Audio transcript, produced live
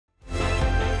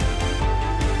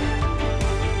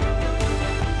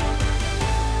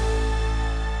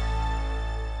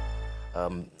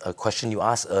a question you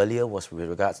asked earlier was with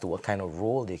regards to what kind of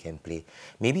role they can play.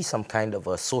 Maybe some kind of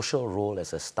a social role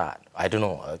as a start. I don't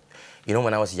know. You know,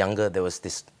 when I was younger, there was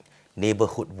this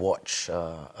neighborhood watch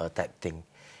type thing.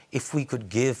 If we could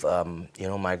give, you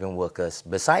know, migrant workers,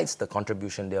 besides the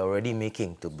contribution they're already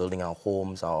making to building our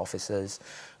homes, our offices,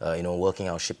 you know, working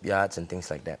our shipyards and things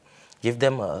like that, give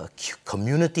them a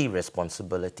community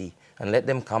responsibility and let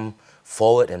them come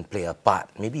forward and play a part,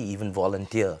 maybe even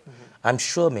volunteer. I'm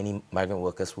sure many migrant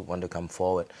workers would want to come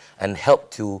forward and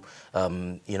help to,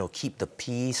 you know, keep the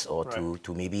peace, or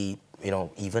to maybe, you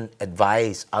know, even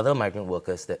advise other migrant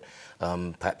workers that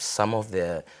perhaps some of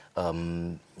their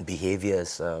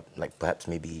behaviors, like perhaps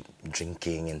maybe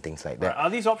drinking and things like that. Are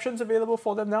these options available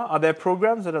for them now? Are there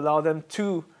programs that allow them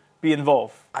to be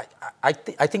involved? I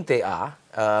think they are.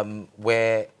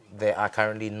 Where there are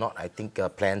currently not, I think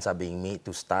plans are being made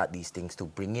to start these things, to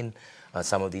bring in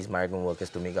some of these migrant workers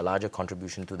to make a larger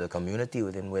contribution to the community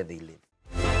within where they live.